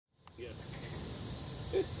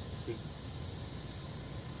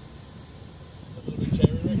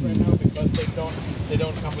They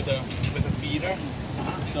don't come with a feeder,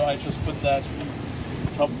 so I just put that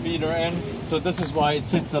top feeder in. So this is why it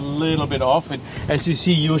sits a little bit off. As you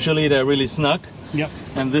see, usually they're really snug. Yep.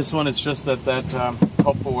 And this one is just that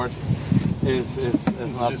top board is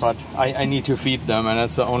not. But I need to feed them, and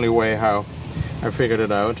that's the only way how I figured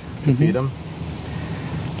it out to feed them.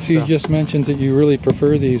 So you just mentioned that you really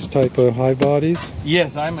prefer these type of hive bodies.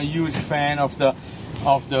 Yes, I'm a huge fan of the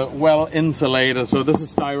well insulated. So this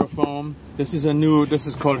is styrofoam. This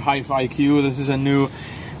is called Hive IQ. This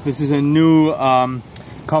is a new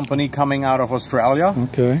company coming out of Australia.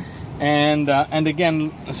 Okay. And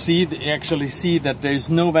again, actually see that there's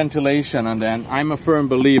no ventilation, and then I'm a firm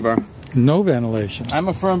believer. No ventilation. I'm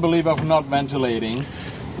a firm believer of not ventilating.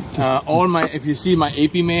 If you see my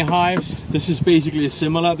Binnie hives, this is basically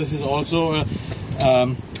similar. This is also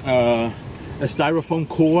a styrofoam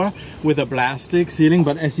core with a plastic ceiling,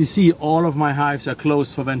 but as you see, all of my hives are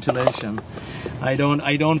closed for ventilation. I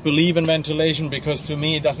don't believe in ventilation because to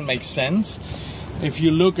me it doesn't make sense. If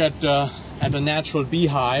you look at a natural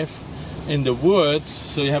beehive in the woods,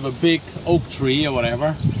 so you have a big oak tree or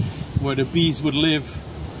whatever, where the bees would live,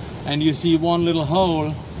 and you see one little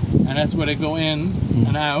hole, and that's where they go in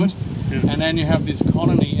and out, and then you have this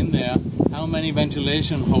colony in there. How many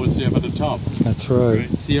ventilation holes do you have at the top? That's right.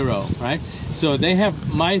 0, right? So they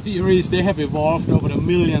have, my theory is they have evolved over the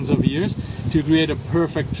millions of years to create a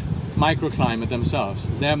perfect microclimate themselves.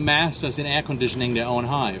 They're masters in air conditioning their own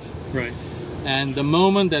hive. Right. And the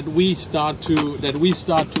moment that we start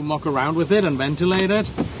to muck around with it and ventilate it,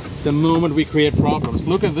 the moment we create problems.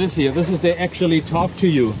 Look at this here. This is, they actually talk to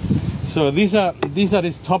you. So these are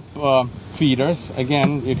these top feeders.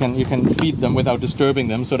 Again, you can feed them without disturbing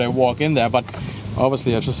them, so they walk in there. But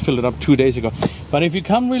obviously, I just filled it up 2 days ago. But if you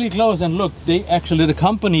come really close and look, the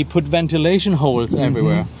company put ventilation holes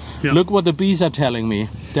everywhere. Yep. Look what the bees are telling me.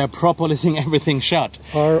 They're propolising everything shut.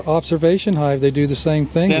 Our observation hive, they do the same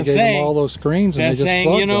thing. They're they gave them all those screens and they just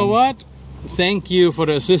saying, you know what? Thank you for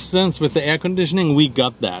the assistance with the air conditioning. We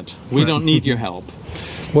got that. We don't need your help.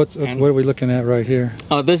 What are we looking at right here?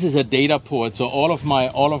 This is a data port. So all of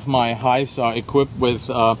my hives are equipped with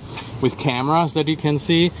cameras that you can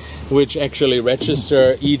see, which actually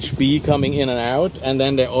register each bee coming in and out, and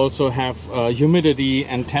then they also have humidity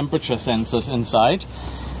and temperature sensors inside.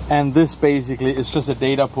 And this basically is just a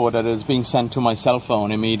data port that is being sent to my cell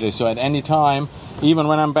phone immediately. So at any time, even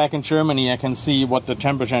when I'm back in Germany, I can see what the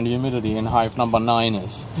temperature and humidity in hive number 9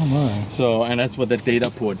 is. Oh my. So, and that's what the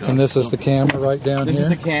data port does. And this is the camera right down here? This is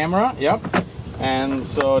the camera, yep. And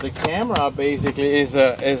so the camera basically is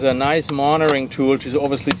a nice monitoring tool to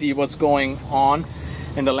obviously see what's going on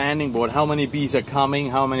in the landing board. How many bees are coming,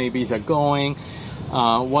 how many bees are going,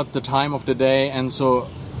 what the time of the day. And so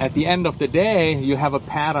at the end of the day, you have a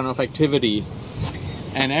pattern of activity.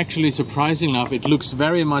 And actually, surprisingly enough, it looks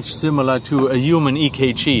very much similar to a human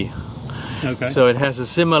EKG. Okay. So it has a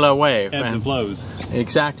similar wave. Ebbs and flows.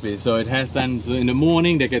 Exactly. So it has then, so in the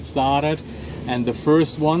morning they get started, and the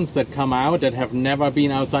first ones that come out that have never been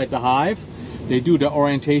outside the hive, they do the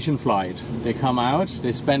orientation flight. They come out,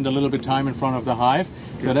 they spend a little bit of time in front of the hive.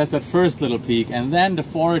 So that's that first little peak, and then the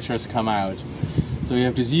foragers come out. So you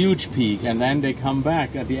have this huge peak, and then they come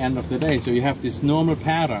back at the end of the day. So you have this normal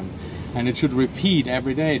pattern, and it should repeat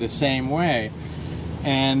every day the same way.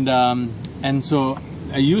 And so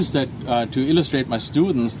I use that to illustrate my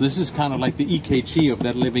students. This is kind of like the EKG of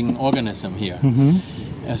that living organism here.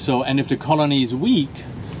 So, and if the colony is weak,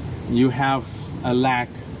 you have a lack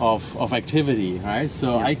of activity, right?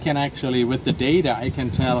 So I can actually, with the data, I can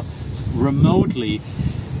tell remotely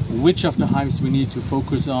which of the hives we need to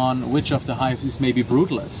focus on, which of the hives is maybe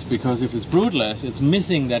broodless. Because if it's broodless, it's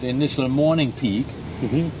missing that initial morning peak.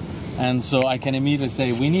 And so I can immediately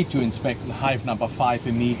say, we need to inspect hive number 5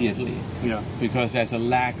 immediately. Yeah. Because there's a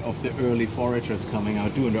lack of the early foragers coming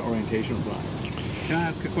out doing the orientation flight. Can I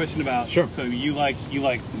ask a question about? Sure. So you like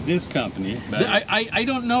this company? I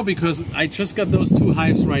don't know, because I just got those 2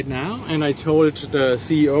 hives right now, and I told the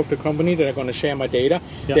CEO of the company that I'm going to share my data.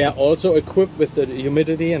 Yep. They are also equipped with the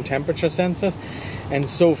humidity and temperature sensors. And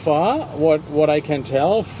so far, what I can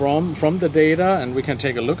tell from the data, and we can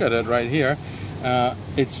take a look at it right here,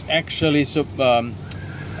 it's actually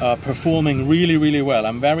performing really, really well.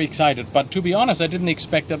 I'm very excited. But to be honest, I didn't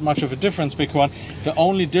expect that much of a difference, because the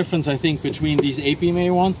only difference I think between these Binnie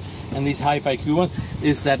ones and these Hive IQ ones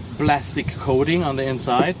is that plastic coating on the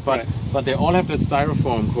inside. But they all have that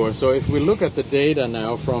styrofoam core. So if we look at the data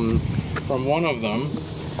now from one of them,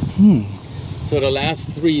 so the last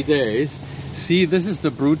 3 days, see, this is the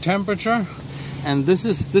brood temperature. And this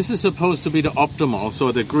is supposed to be the optimal.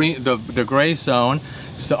 So the gray zone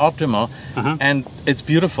is the optimal, and it's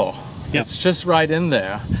beautiful. Yep. It's just right in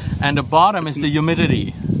there. And the bottom is the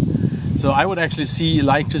humidity. So I would actually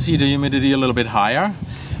like to see the humidity a little bit higher,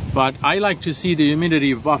 but I like to see the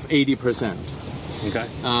humidity above 80%. Okay.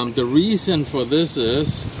 The reason for this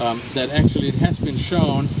is that actually it has been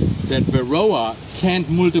shown that Varroa can't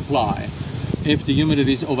multiply if the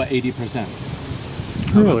humidity is over 80%.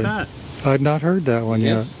 Really? That? I've not heard that one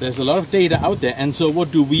Yes, there's a lot of data out there. And so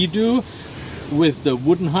what do we do with the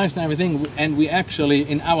wooden hives and everything? And we actually,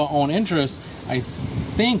 in our own interest, I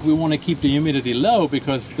think we want to keep the humidity low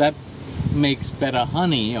because that makes better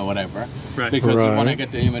honey or whatever. Right. Because we want to Right.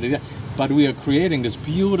 get the humidity. But we are creating this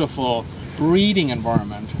beautiful breeding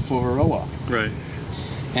environment for Varroa. Right.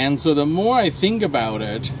 And so the more I think about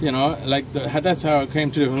it, you know, like that's how I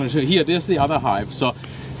came to the conclusion. Here, there's the other hive. So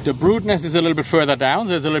the brood nest is a little bit further down,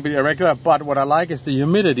 so it's a little bit irregular. But what I like is the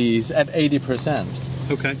humidity is at 80%.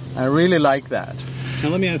 Okay. I really like that. Now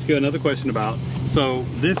let me ask you another question about, so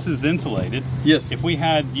this is insulated. Yes. If we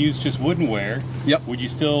had used just woodenware, Yep. would you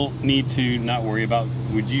still need to not worry about,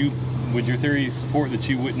 would your theory support that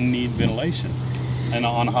you wouldn't need ventilation and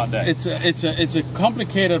on a hot day? It's a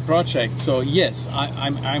complicated project. So yes,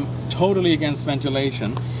 I'm totally against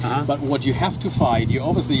ventilation. Uh-huh. But what you have to fight,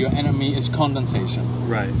 obviously your enemy is condensation.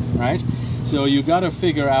 Right. Right? So you got to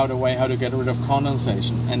figure out a way how to get rid of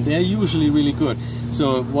condensation, and they're usually really good.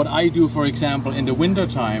 So what I do, for example, in the winter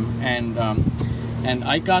time, and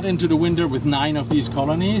I got into the winter with 9 of these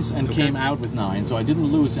colonies and came out with 9, so I didn't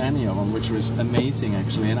lose any of them, which was amazing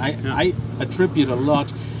actually. And I attribute a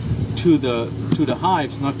lot to the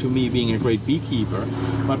hives, not to me being a great beekeeper,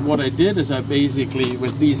 but what I did is I basically,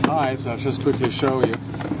 with these hives, I'll just quickly show you.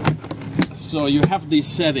 So you have this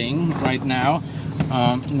setting right now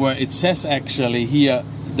where it says actually here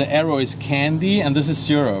the arrow is candy and this is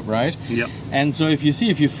syrup, right? Yep. And so if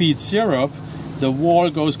you feed syrup, the wall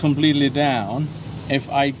goes completely down. If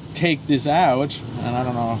I take this out, and I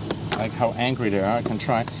don't know like how angry they are, I can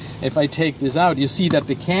try. If I take this out, you see that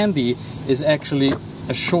the candy is actually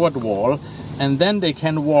a short wall, and then they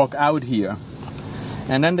can walk out here.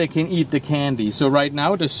 And then they can eat the candy. So right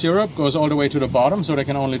now the syrup goes all the way to the bottom so they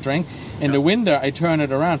can only drink. In the winter I turn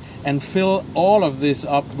it around and fill all of this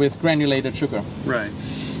up with granulated sugar. Right.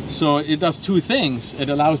 So it does 2 things. It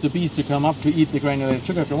allows the bees to come up to eat the granulated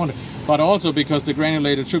sugar if they want to. But also because the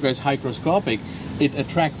granulated sugar is hygroscopic, it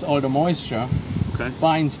attracts all the moisture,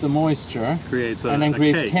 binds the moisture, and then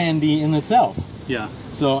creates cake. candy in itself. Yeah.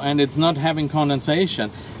 So, and it's not having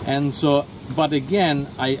condensation. And so, but again,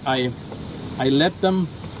 I let them,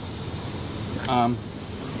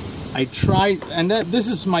 I try, and this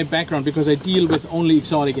is my background because I deal with only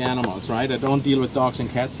exotic animals, right? I don't deal with dogs and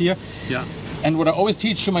cats here. Yeah. And what I always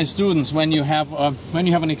teach to my students, when you have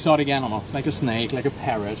an exotic animal, like a snake, like a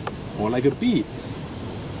parrot, or like a bee,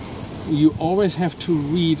 you always have to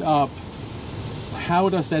read up, how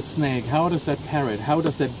does that snake, how does that parrot, how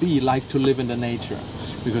does that bee like to live in the nature?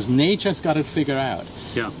 Because nature's got it figured out.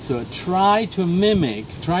 Yeah. So try to mimic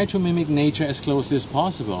nature as closely as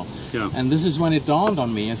possible. Yeah. And this is when it dawned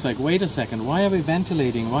on me. It's like, wait a second, why are we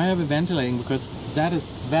ventilating? Why are we ventilating? Because that is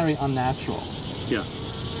very unnatural. Yeah.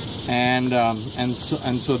 And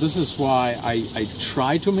so this is why I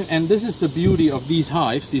try to, and this is the beauty of these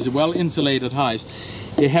hives, these well insulated hives.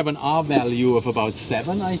 They have an R value of about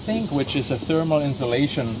 7, I think, which is a thermal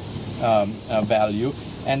insulation value.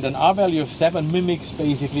 And an R value of 7 mimics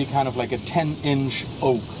basically kind of like a 10-inch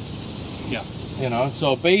oak. Yeah. You know,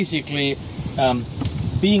 so basically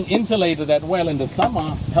being insulated that well in the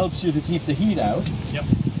summer helps you to keep the heat out. Yep.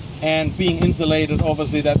 And being insulated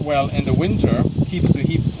obviously that well in the winter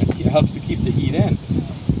helps to keep the heat in.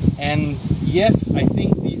 And yes, I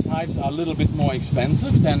think these hives are a little bit more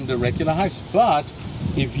expensive than the regular hives, but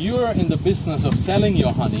if you're in the business of selling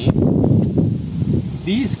your honey,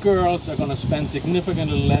 these girls are going to spend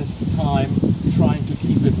significantly less time trying to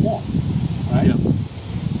keep it warm, right? Yeah.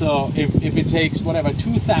 So if it takes whatever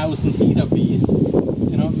 2,000 heater bees,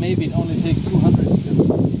 you know, maybe it only takes 200 heater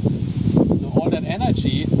bees. So all that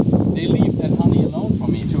energy, they leave that honey alone for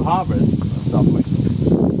me to harvest and stuff like that.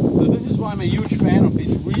 So this is why I'm a huge fan of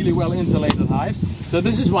these really well insulated hives. So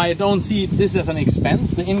this is why I don't see this as an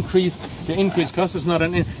expense. The increased cost is not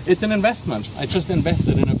it's an investment. I just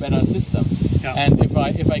invested in a better system. Yeah. And if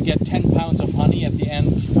I get 10 pounds of honey at the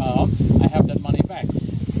end, I have that money back.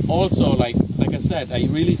 Also, like I said, I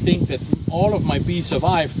really think that all of my bees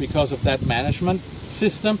survived because of that management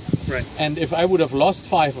system. Right. And if I would have lost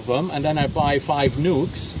 5 of them and then I buy 5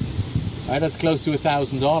 nukes, right, that's close to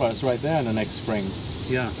 $1,000 right there in the next spring.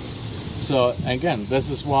 Yeah. So again, this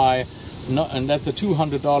is why, and that's a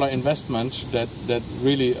 $200 investment that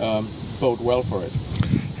really bode well for it.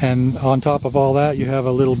 And on top of all that, you have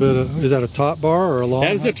a little bit of, is that a top bar or a long?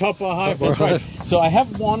 That is a top bar hive, that's right. So I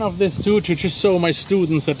have one of this too, to just show my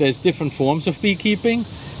students that there's different forms of beekeeping.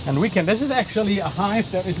 And this is actually a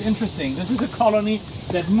hive that is interesting. This is a colony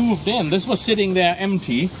that moved in. This was sitting there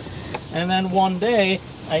empty. And then one day,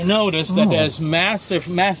 I noticed that there's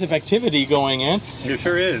massive activity going in. There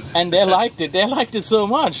sure is. And they liked it. They liked it so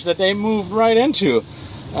much that they moved right into.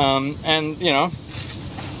 And, you know.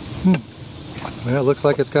 Well, it looks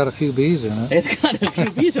like it's got a few bees in it. It's got a few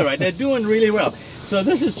bees, all right. They're doing really well. So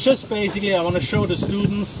this is just basically, I want to show the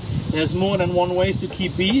students there's more than one ways to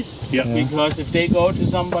keep bees. Yep. Yeah. Because if they go to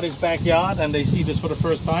somebody's backyard and they see this for the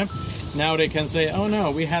first time, now they can say, oh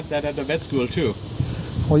no, we had that at the vet school too.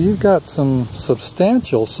 Well, you've got some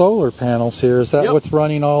substantial solar panels here. Is that what's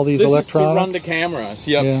running all these electronics? This is to run the cameras.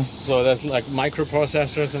 Yep. Yeah. So there's like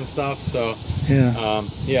microprocessors and stuff. So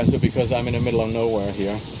yeah, so because I'm in the middle of nowhere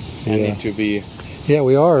here, I need to be. Yeah,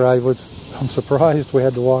 we are. I'm surprised we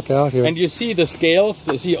had to walk out here. And you see the scales.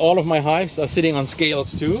 You see all of my hives are sitting on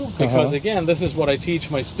scales too. Because again, this is what I teach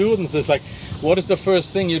my students. It's like, what is the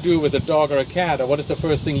first thing you do with a dog or a cat, or what is the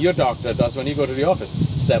first thing your doctor does when you go to the office?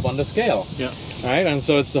 Step on the scale. Yeah. Right. And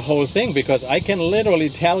so it's the whole thing, because I can literally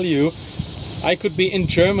tell you, I could be in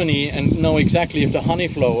Germany and know exactly if the honey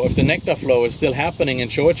flow, if the nectar flow is still happening in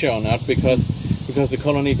Georgia or not, because the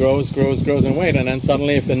colony grows in weight, and then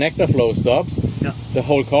suddenly if the nectar flow stops, the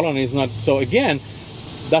whole colony is not. So again,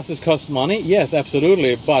 does this cost money? Yes,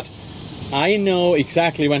 absolutely. But I know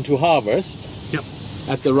exactly when to harvest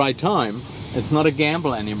at the right time. It's not a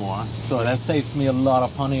gamble anymore. So that saves me a lot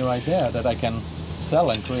of honey right there that I can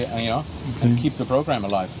sell and create, and keep the program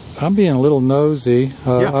alive. I'm being a little nosy.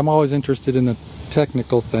 I'm always interested in the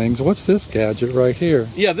technical things. What's this gadget right here?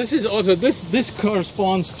 Yeah, this is also this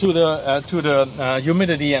corresponds to the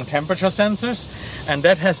humidity and temperature sensors, and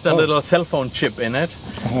that has the little cell phone chip in it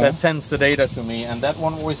that sends the data to me. And that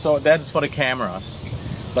one we saw, that is for the cameras,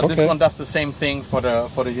 but this one does the same thing for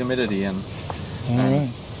the humidity. And all right.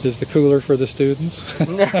 Is the cooler for the students?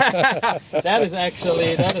 that is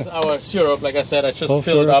our syrup. Like I said, I just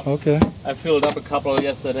filled up. Okay. I filled up a couple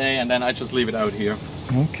yesterday, and then I just leave it out here.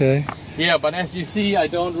 Okay. Yeah, but as you see, I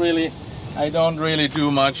don't really do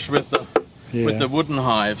much with the wooden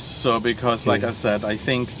hives. So because, like I said, I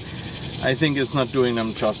think it's not doing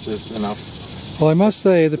them justice enough. Well, I must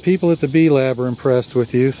say the people at the bee lab are impressed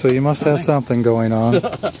with you, so you must have something going on.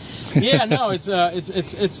 Yeah, no,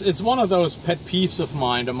 it's one of those pet peeves of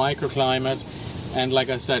mine, the microclimate, and like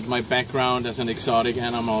I said, my background as an exotic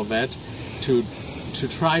animal vet, to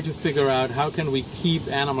try to figure out how can we keep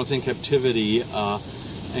animals in captivity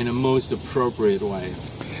in a most appropriate way.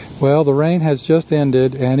 Well, the rain has just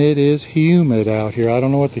ended, and it is humid out here. I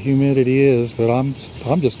don't know what the humidity is, but I'm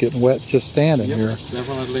just getting wet just standing here. It's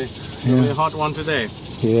definitely a hot one today.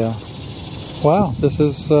 Yeah. Wow, this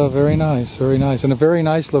is very nice, and a very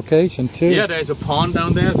nice location too. Yeah, there's a pond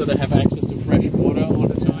down there, so they have access to fresh water all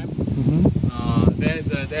the time.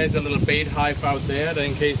 There's a little bait hive out there,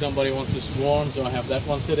 in case somebody wants to swarm. So I have that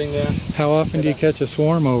one sitting there. How often do you catch a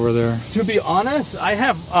swarm over there? To be honest, I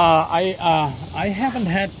haven't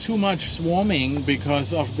had too much swarming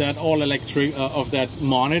because of that all-electric of that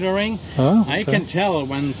monitoring. Oh, okay. I can tell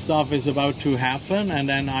when stuff is about to happen, and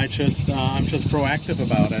then I'm just proactive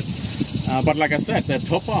about it. But like I said, that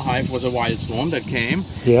topper hive was a wild swarm that came.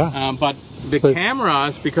 Yeah. But the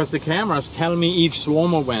cameras, because the cameras tell me each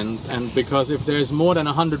swarmer went, and because if there's more than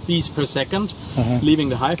 100 bees per second leaving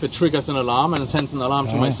the hive, it triggers an alarm and it sends an alarm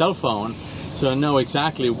to my cell phone. So I know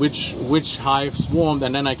exactly which hive swarmed,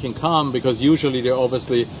 and then I can come, because usually they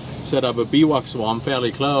obviously set up a beewalk swarm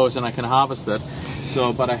fairly close, and I can harvest it.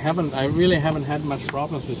 So, but I really haven't had much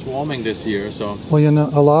problems with swarming this year. So. Well, you know,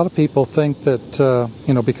 a lot of people think that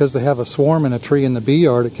because they have a swarm in a tree in the bee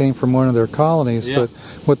yard, it came from one of their colonies. Yeah. But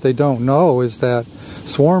what they don't know is that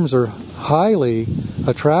swarms are highly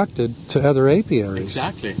attracted to other apiaries.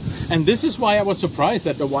 Exactly, and this is why I was surprised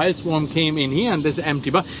that the wild swarm came in here and this empty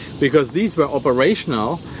box, because these were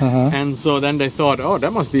operational, and so then they thought, oh,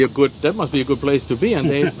 that must be a good place to be, and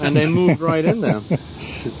they moved right in there.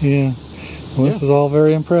 Yeah. Well, this is all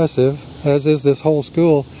very impressive, as is this whole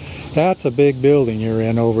school. That's a big building you're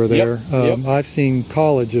in over there. I've seen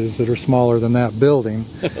colleges that are smaller than that building.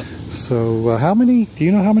 So do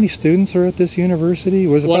you know how many students are at this university?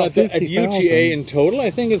 Was well, about at UGA in total, I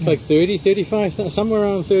think it's like 30, 35, somewhere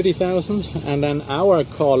around 30,000. And then our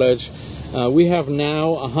college, we have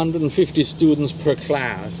now 150 students per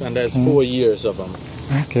class, and there's 4 years of them.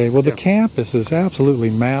 Okay, well the campus is absolutely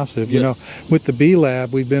massive. You know, with the bee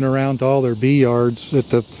lab, we've been around to all their bee yards at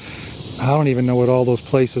the I don't even know what all those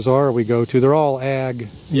places are we go to. They're all ag,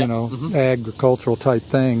 you Yep. know, agricultural type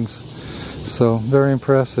things. So very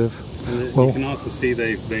impressive. And Well- you can also see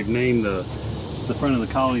they've named the front of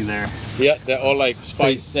the colony there. Yeah, they're all like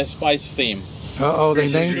spice. They're spice theme. Oh, they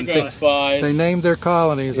named Sugar spice. they named their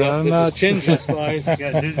colonies. Yeah, I'm this not is ginger spice. You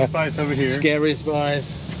got ginger spice over here. Scary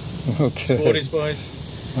spice. okay. Sporty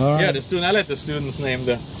spice. All right. Yeah, I let the students name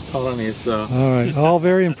the colonies. So. All right. All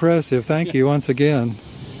very impressive. Thank you once again.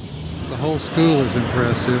 The whole school is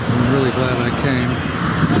impressive. I'm really glad I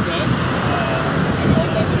came.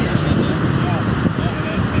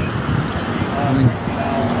 I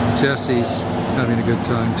mean, Jesse's having a good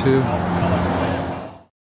time too.